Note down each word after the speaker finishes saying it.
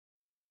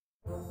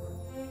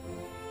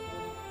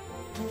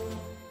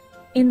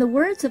In the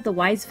words of the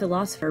wise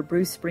philosopher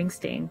Bruce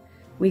Springsteen,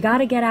 we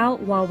gotta get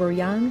out while we're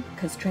young,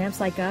 'cause tramps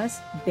like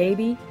us,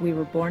 baby, we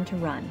were born to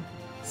run.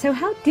 So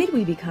how did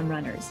we become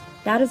runners?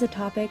 That is a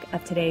topic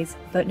of today's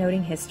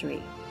Footnoting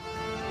History.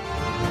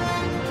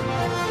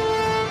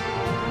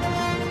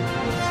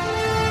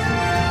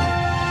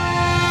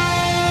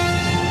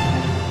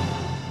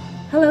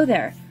 Hello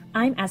there,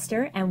 I'm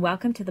Esther, and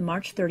welcome to the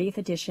March 30th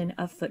edition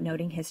of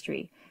Footnoting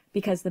History,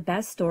 because the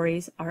best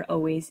stories are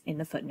always in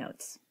the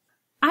footnotes.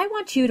 I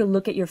want you to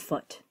look at your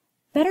foot.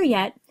 Better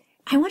yet,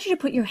 I want you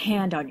to put your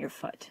hand on your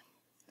foot.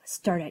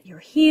 Start at your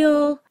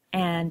heel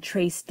and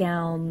trace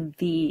down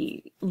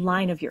the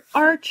line of your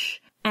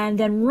arch, and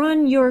then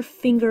run your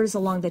fingers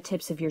along the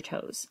tips of your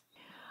toes.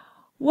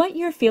 What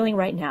you're feeling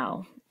right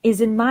now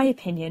is, in my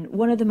opinion,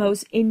 one of the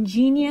most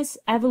ingenious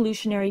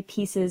evolutionary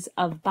pieces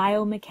of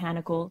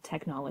biomechanical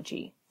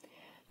technology.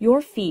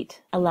 Your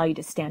feet allow you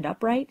to stand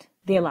upright,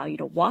 they allow you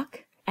to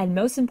walk, and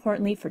most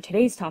importantly, for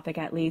today's topic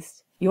at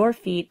least, your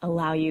feet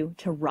allow you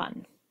to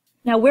run.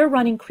 Now, we're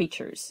running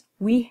creatures.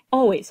 We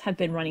always have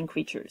been running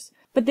creatures.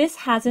 But this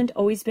hasn't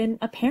always been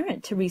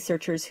apparent to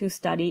researchers who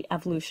study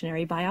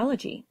evolutionary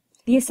biology.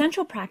 The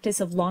essential practice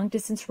of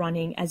long-distance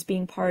running as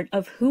being part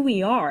of who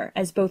we are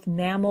as both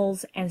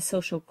mammals and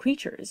social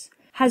creatures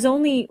has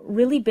only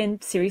really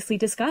been seriously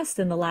discussed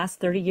in the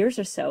last 30 years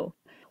or so.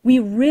 We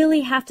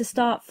really have to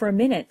stop for a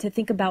minute to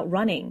think about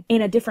running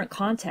in a different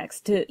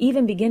context to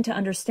even begin to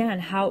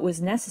understand how it was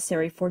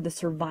necessary for the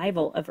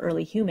survival of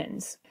early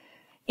humans.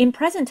 In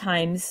present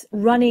times,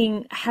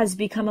 running has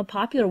become a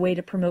popular way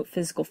to promote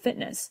physical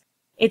fitness.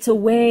 It's a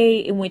way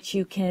in which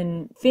you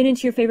can fit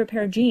into your favorite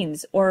pair of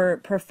jeans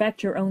or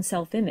perfect your own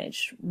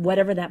self-image,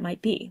 whatever that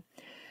might be.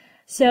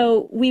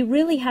 So we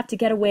really have to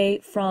get away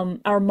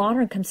from our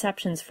modern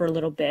conceptions for a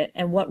little bit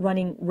and what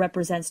running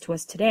represents to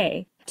us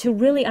today to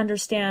really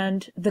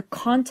understand the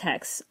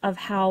context of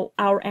how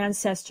our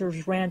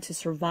ancestors ran to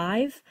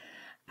survive,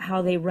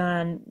 how they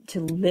ran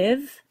to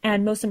live,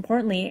 and most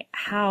importantly,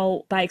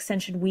 how, by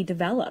extension, we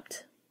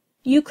developed.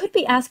 You could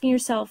be asking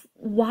yourself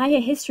why a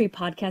history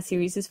podcast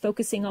series is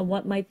focusing on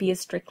what might be a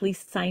strictly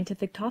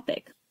scientific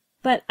topic.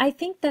 But I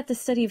think that the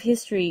study of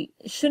history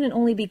shouldn't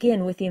only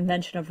begin with the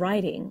invention of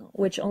writing,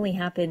 which only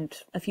happened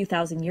a few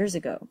thousand years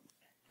ago.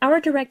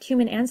 Our direct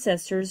human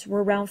ancestors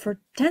were around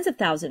for tens of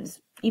thousands,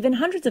 even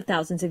hundreds of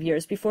thousands of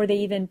years before they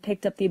even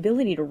picked up the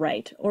ability to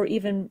write or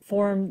even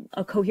form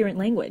a coherent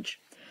language.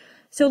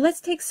 So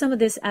let's take some of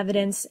this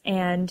evidence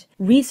and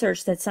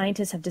research that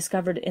scientists have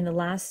discovered in the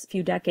last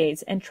few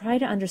decades and try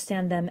to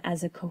understand them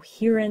as a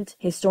coherent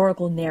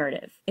historical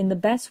narrative in the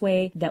best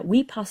way that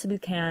we possibly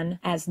can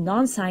as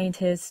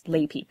non-scientists,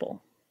 lay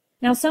people.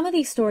 Now, some of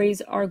these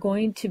stories are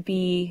going to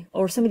be,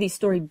 or some of these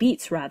story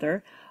beats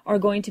rather, are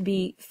going to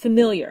be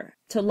familiar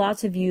to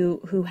lots of you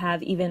who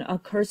have even a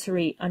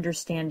cursory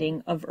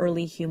understanding of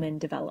early human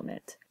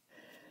development.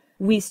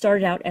 We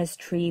started out as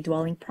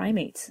tree-dwelling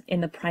primates in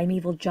the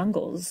primeval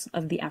jungles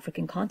of the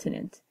African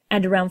continent.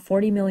 And around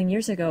 40 million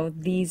years ago,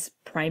 these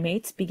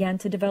primates began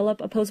to develop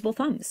opposable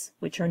thumbs,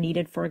 which are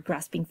needed for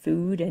grasping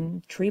food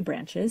and tree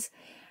branches.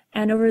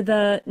 And over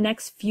the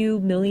next few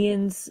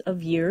millions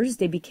of years,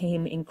 they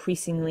became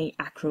increasingly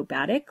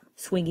acrobatic,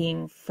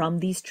 swinging from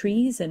these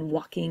trees and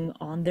walking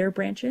on their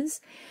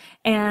branches.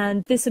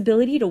 And this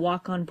ability to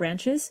walk on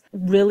branches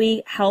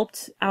really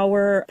helped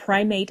our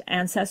primate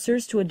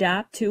ancestors to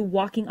adapt to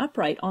walking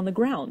upright on the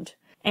ground,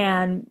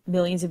 and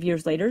millions of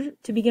years later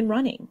to begin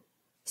running.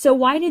 So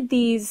why did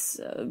these,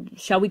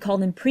 shall we call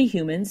them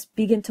prehumans,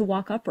 begin to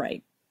walk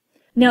upright?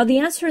 Now, the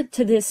answer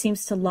to this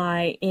seems to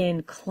lie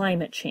in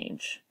climate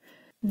change.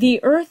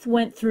 The Earth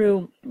went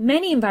through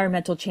many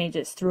environmental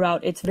changes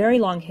throughout its very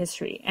long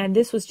history, and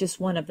this was just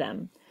one of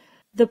them.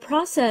 The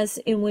process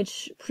in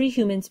which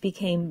prehumans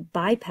became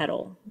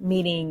bipedal,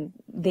 meaning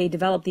they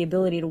developed the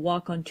ability to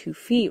walk on 2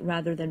 feet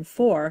rather than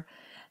 4,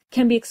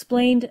 can be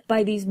explained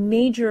by these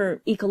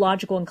major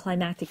ecological and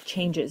climatic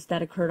changes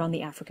that occurred on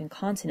the African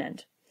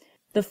continent.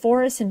 The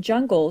forests and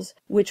jungles,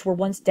 which were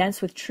once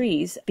dense with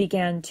trees,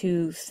 began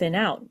to thin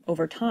out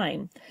over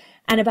time.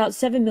 And about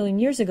 7 million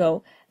years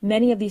ago,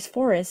 many of these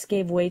forests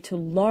gave way to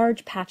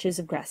large patches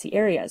of grassy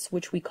areas,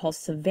 which we call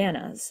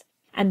savannas.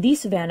 And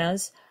these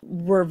savannas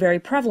were very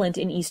prevalent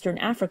in eastern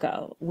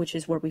Africa, which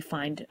is where we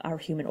find our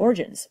human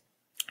origins.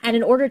 And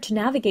in order to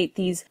navigate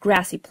these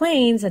grassy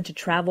plains and to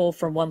travel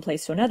from one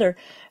place to another,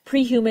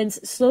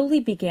 prehumans slowly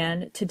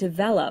began to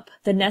develop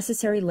the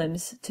necessary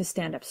limbs to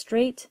stand up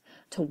straight,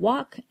 to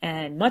walk,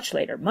 and much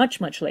later, much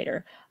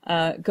later,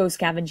 go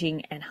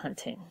scavenging and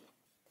hunting.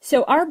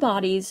 So our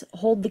bodies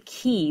hold the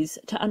keys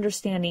to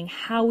understanding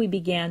how we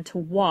began to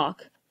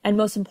walk, and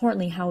most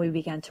importantly, how we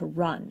began to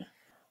run.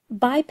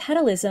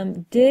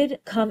 Bipedalism did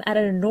come at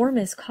an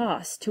enormous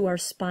cost to our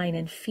spine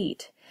and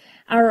feet.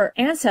 Our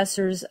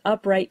ancestors'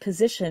 upright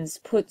positions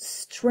put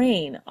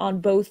strain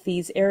on both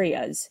these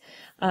areas.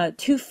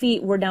 2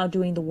 feet were now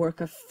doing the work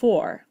of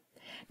 4.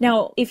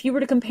 Now, if you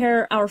were to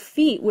compare our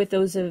feet with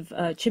those of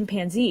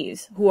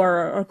chimpanzees, who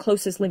are our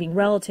closest living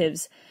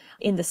relatives,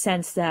 in the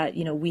sense that,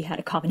 we had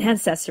a common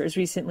ancestor as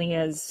recently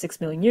as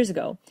 6 million years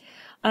ago.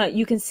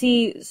 You can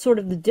see sort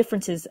of the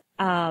differences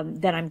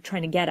that I'm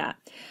trying to get at.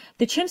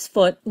 The chimp's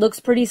foot looks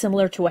pretty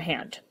similar to a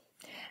hand.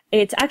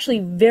 It's actually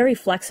very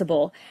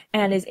flexible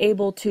and is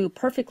able to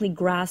perfectly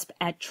grasp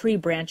at tree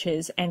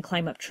branches and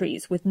climb up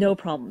trees with no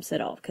problems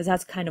at all, because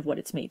that's kind of what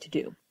it's made to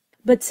do.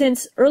 But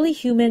since early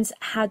humans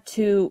had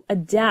to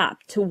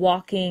adapt to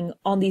walking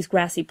on these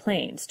grassy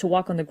plains, to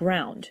walk on the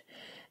ground,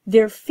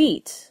 their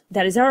feet,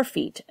 that is our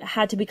feet,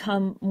 had to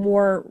become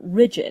more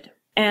rigid.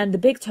 And the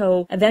big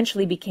toe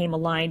eventually became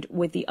aligned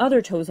with the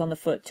other toes on the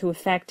foot to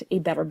effect a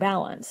better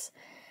balance.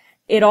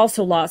 It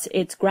also lost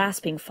its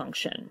grasping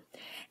function.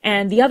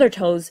 And the other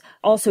toes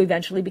also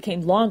eventually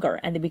became longer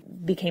and they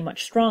became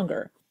much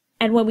stronger.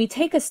 And when we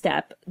take a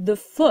step, the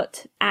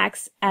foot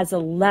acts as a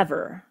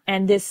lever,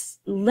 and this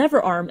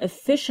lever arm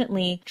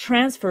efficiently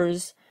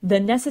transfers the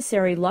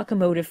necessary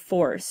locomotive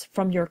force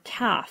from your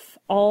calf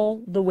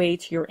all the way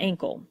to your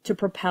ankle to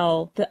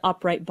propel the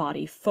upright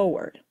body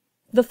forward.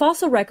 The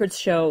fossil records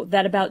show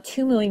that about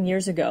 2 million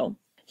years ago,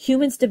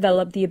 humans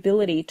developed the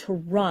ability to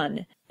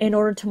run in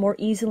order to more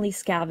easily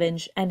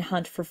scavenge and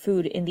hunt for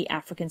food in the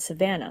African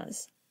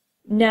savannas.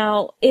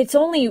 Now, it's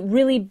only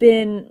really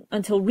been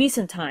until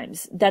recent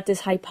times that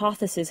this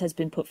hypothesis has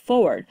been put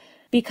forward,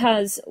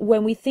 because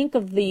when we think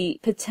of the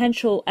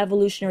potential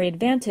evolutionary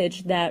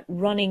advantage that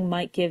running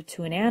might give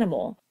to an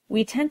animal,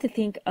 we tend to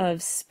think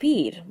of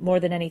speed more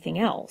than anything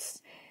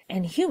else.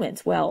 And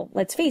humans, well,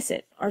 let's face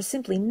it, are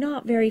simply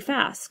not very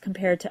fast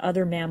compared to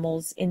other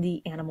mammals in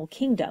the animal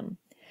kingdom.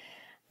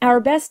 Our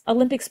best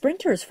Olympic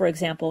sprinters, for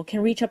example,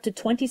 can reach up to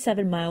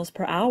 27 miles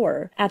per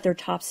hour at their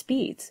top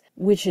speeds,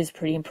 which is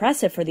pretty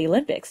impressive for the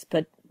Olympics,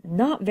 but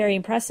not very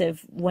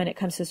impressive when it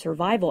comes to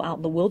survival out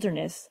in the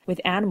wilderness with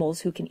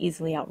animals who can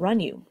easily outrun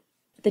you.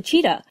 The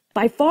cheetah,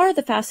 by far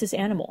the fastest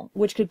animal,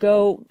 which could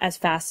go as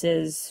fast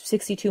as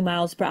 62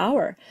 miles per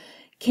hour,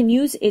 can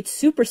use its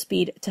super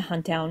speed to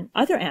hunt down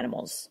other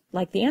animals,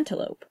 like the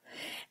antelope.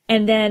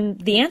 And then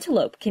the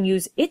antelope can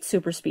use its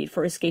super speed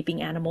for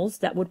escaping animals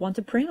that would want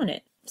to prey on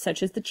it,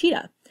 such as the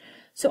cheetah.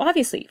 So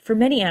obviously, for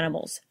many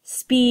animals,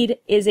 speed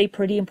is a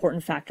pretty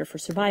important factor for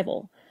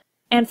survival.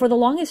 And for the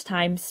longest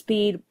time,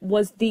 speed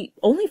was the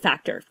only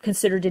factor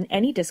considered in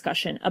any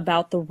discussion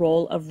about the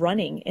role of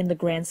running in the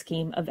grand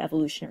scheme of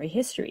evolutionary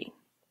history.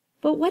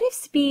 But what if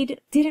speed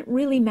didn't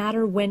really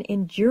matter when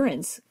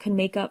endurance can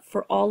make up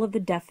for all of the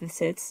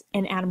deficits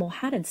an animal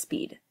had in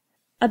speed?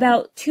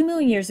 About 2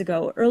 million years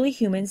ago, early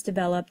humans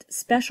developed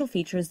special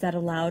features that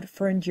allowed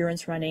for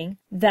endurance running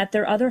that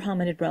their other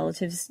hominid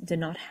relatives did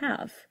not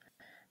have.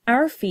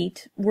 Our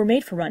feet were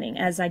made for running,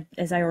 as I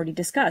already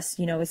discussed,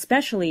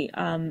 especially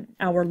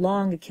our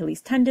long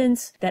Achilles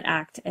tendons that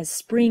act as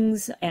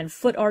springs and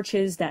foot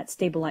arches that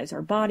stabilize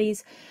our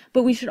bodies.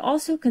 But we should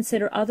also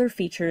consider other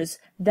features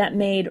that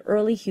made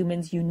early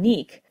humans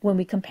unique when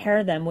we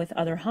compare them with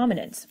other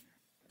hominids.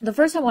 The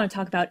first I want to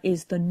talk about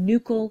is the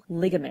nuchal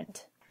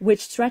ligament,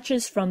 which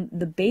stretches from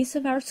the base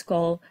of our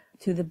skull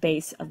to the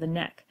base of the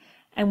neck,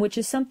 and which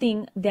is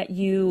something that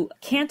you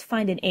can't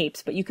find in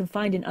apes, but you can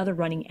find in other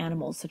running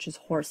animals such as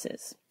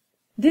horses.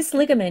 This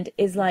ligament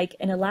is like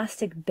an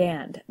elastic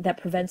band that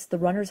prevents the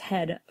runner's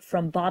head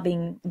from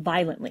bobbing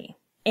violently.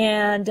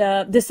 And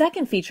the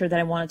second feature that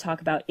I want to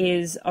talk about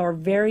is our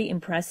very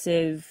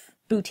impressive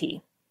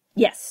booty.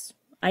 Yes,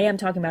 I am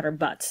talking about our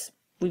butts.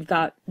 We've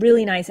got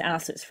really nice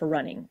asses for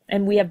running,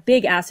 and we have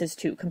big asses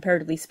too,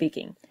 comparatively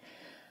speaking.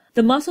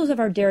 The muscles of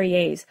our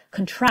derrieres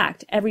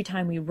contract every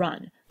time we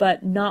run,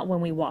 but not when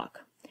we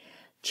walk.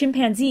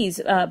 Chimpanzees,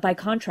 by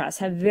contrast,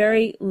 have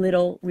very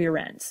little rear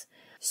ends.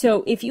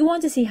 So if you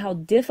want to see how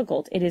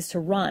difficult it is to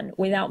run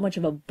without much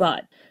of a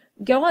butt,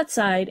 go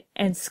outside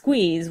and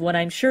squeeze what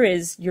I'm sure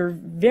is your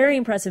very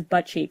impressive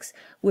butt cheeks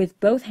with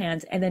both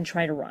hands and then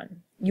try to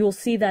run. You'll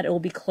see that it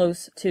will be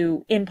close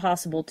to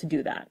impossible to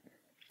do that.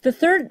 The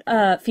third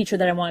feature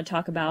that I want to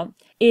talk about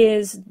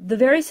is the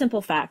very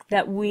simple fact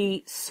that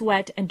we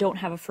sweat and don't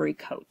have a furry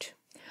coat.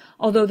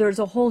 Although there's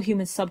a whole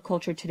human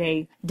subculture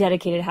today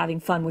dedicated to having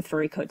fun with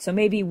furry coats, so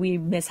maybe we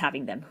miss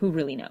having them, who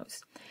really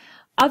knows.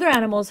 Other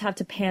animals have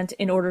to pant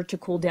in order to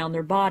cool down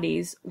their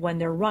bodies when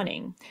they're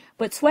running,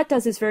 but sweat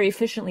does this very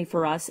efficiently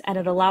for us, and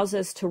it allows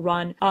us to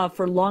run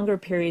for longer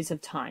periods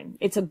of time.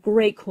 It's a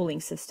great cooling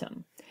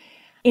system.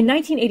 In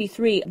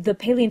 1983, the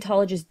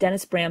paleontologist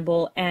Dennis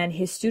Bramble and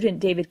his student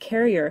David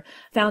Carrier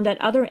found that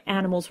other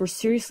animals were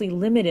seriously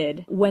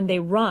limited when they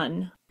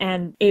run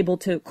and able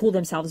to cool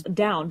themselves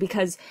down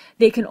because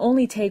they can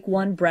only take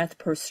one breath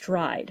per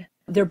stride.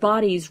 Their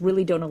bodies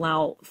really don't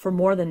allow for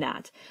more than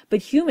that.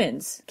 But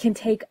humans can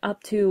take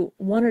up to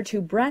 1 or 2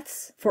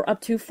 breaths for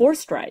up to 4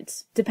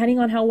 strides, depending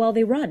on how well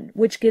they run,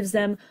 which gives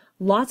them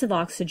lots of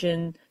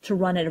oxygen to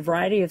run at a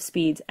variety of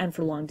speeds and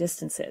for long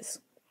distances.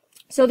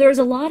 So there's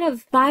a lot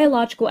of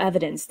biological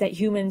evidence that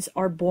humans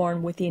are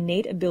born with the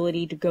innate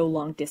ability to go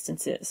long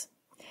distances.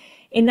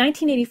 In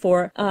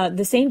 1984,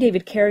 the same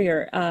David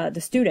Carrier, the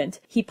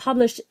student, he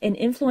published an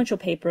influential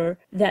paper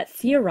that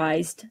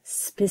theorized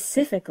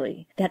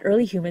specifically that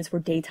early humans were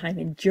daytime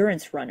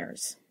endurance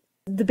runners.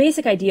 The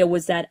basic idea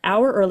was that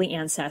our early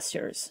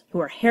ancestors, who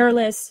are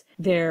hairless,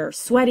 they're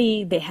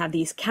sweaty, they have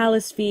these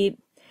calloused feet,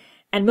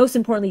 and most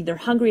importantly, they're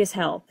hungry as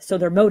hell, so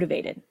they're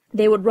motivated.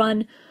 They would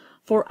run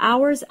for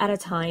hours at a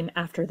time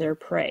after their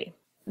prey.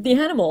 The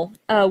animal,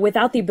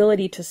 without the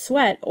ability to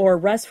sweat or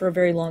rest for a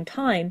very long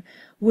time,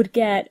 would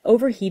get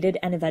overheated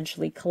and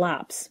eventually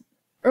collapse.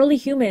 Early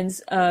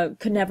humans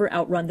could never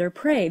outrun their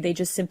prey. They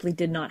just simply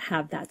did not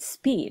have that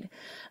speed.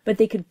 But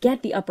they could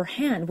get the upper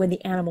hand when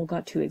the animal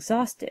got too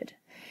exhausted.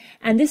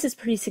 And this is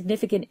pretty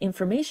significant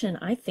information,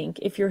 I think,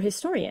 if you're a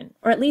historian,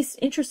 or at least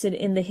interested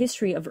in the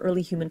history of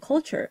early human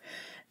culture,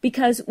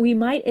 because we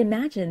might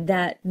imagine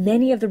that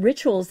many of the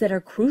rituals that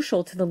are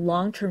crucial to the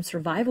long-term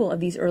survival of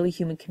these early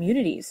human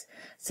communities,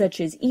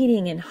 such as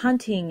eating and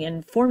hunting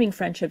and forming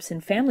friendships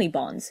and family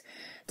bonds,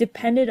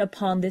 depended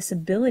upon this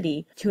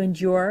ability to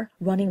endure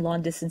running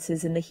long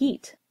distances in the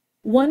heat.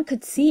 One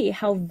could see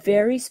how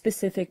very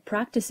specific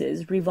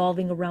practices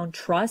revolving around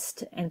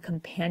trust and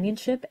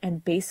companionship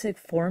and basic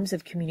forms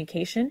of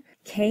communication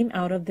came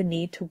out of the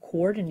need to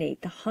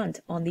coordinate the hunt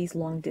on these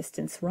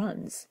long-distance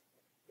runs.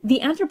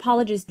 The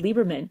anthropologist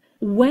Lieberman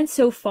went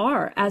so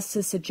far as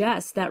to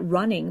suggest that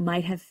running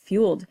might have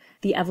fueled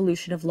the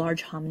evolution of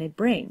large hominid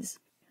brains.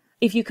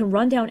 If you can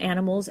run down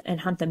animals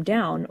and hunt them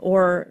down,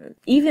 or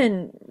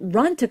even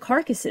run to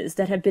carcasses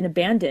that have been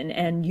abandoned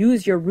and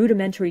use your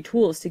rudimentary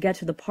tools to get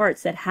to the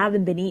parts that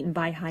haven't been eaten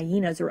by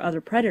hyenas or other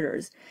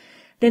predators,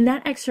 then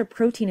that extra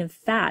protein and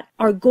fat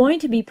are going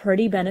to be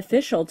pretty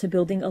beneficial to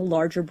building a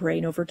larger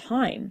brain over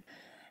time.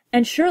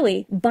 And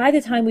surely, by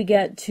the time we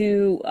get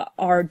to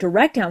our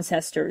direct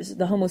ancestors,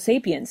 the Homo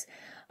sapiens,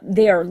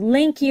 they are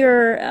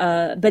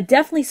lankier, but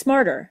definitely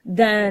smarter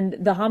than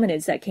the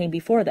hominids that came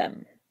before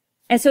them.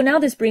 And so now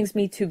this brings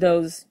me to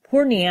those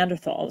poor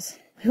Neanderthals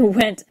who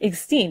went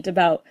extinct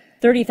about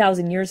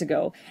 30,000 years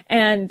ago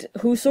and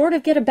who sort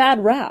of get a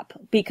bad rap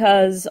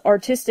because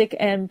artistic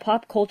and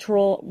pop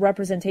cultural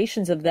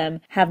representations of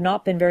them have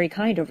not been very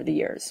kind over the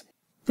years.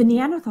 The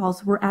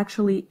Neanderthals were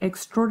actually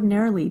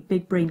extraordinarily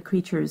big-brained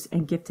creatures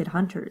and gifted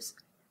hunters.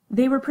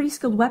 They were pretty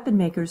skilled weapon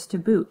makers to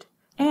boot.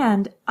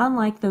 And,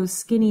 unlike those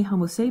skinny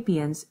Homo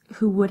sapiens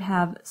who would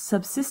have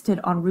subsisted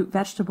on root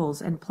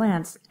vegetables and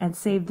plants and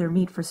saved their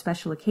meat for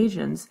special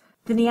occasions,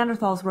 the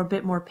Neanderthals were a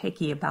bit more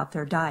picky about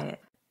their diet.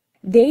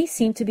 They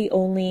seemed to be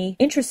only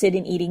interested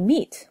in eating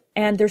meat,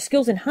 and their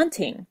skills in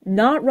hunting,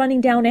 not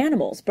running down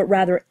animals, but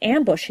rather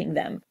ambushing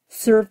them,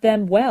 served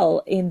them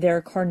well in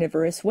their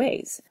carnivorous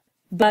ways.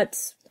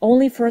 But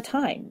only for a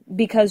time,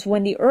 because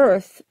when the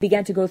Earth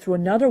began to go through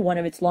another one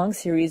of its long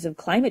series of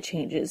climate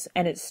changes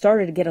and it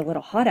started to get a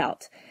little hot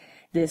out,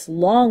 this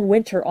long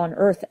winter on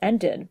Earth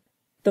ended.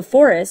 The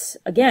forests,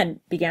 again,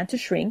 began to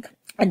shrink,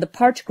 and the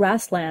parched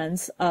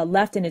grasslands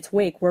left in its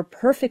wake were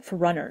perfect for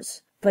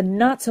runners, but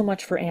not so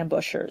much for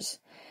ambushers.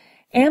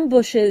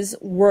 Ambushes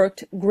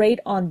worked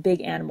great on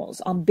big animals,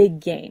 on big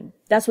game.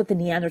 That's what the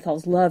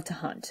Neanderthals loved to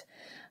hunt.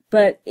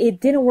 But it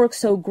didn't work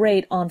so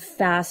great on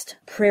fast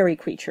prairie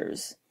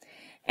creatures.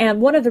 And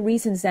one of the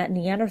reasons that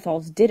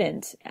Neanderthals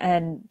didn't,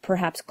 and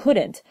perhaps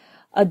couldn't,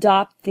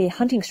 adopt the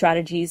hunting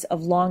strategies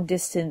of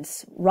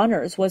long-distance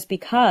runners was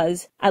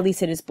because, at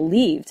least it is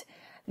believed,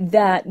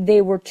 that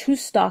they were too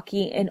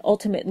stocky and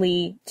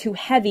ultimately too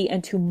heavy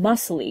and too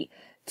muscly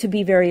to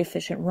be very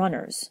efficient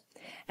runners.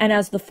 And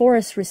as the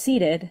forests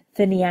receded,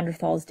 the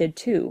Neanderthals did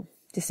too,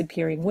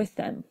 disappearing with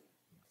them.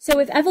 So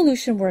if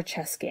evolution were a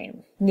chess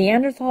game,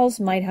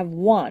 Neanderthals might have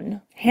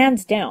won,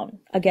 hands down,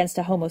 against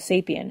a Homo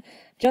sapien,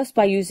 just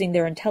by using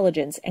their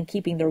intelligence and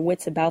keeping their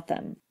wits about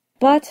them.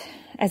 But,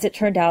 as it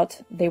turned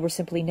out, they were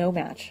simply no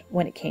match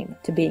when it came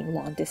to being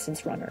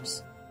long-distance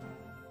runners.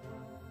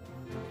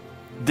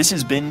 This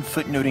has been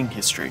Footnoting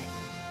History.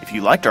 If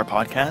you liked our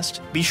podcast,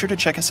 be sure to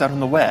check us out on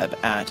the web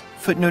at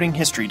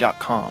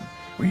footnotinghistory.com,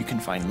 where you can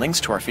find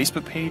links to our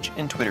Facebook page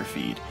and Twitter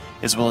feed,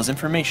 as well as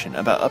information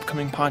about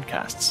upcoming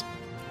podcasts.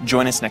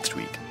 Join us next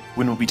week,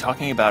 when we'll be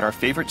talking about our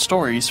favorite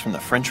stories from the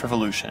French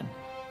Revolution.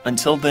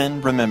 Until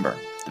then, remember,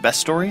 the best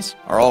stories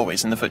are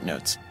always in the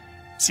footnotes.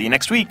 See you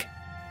next week!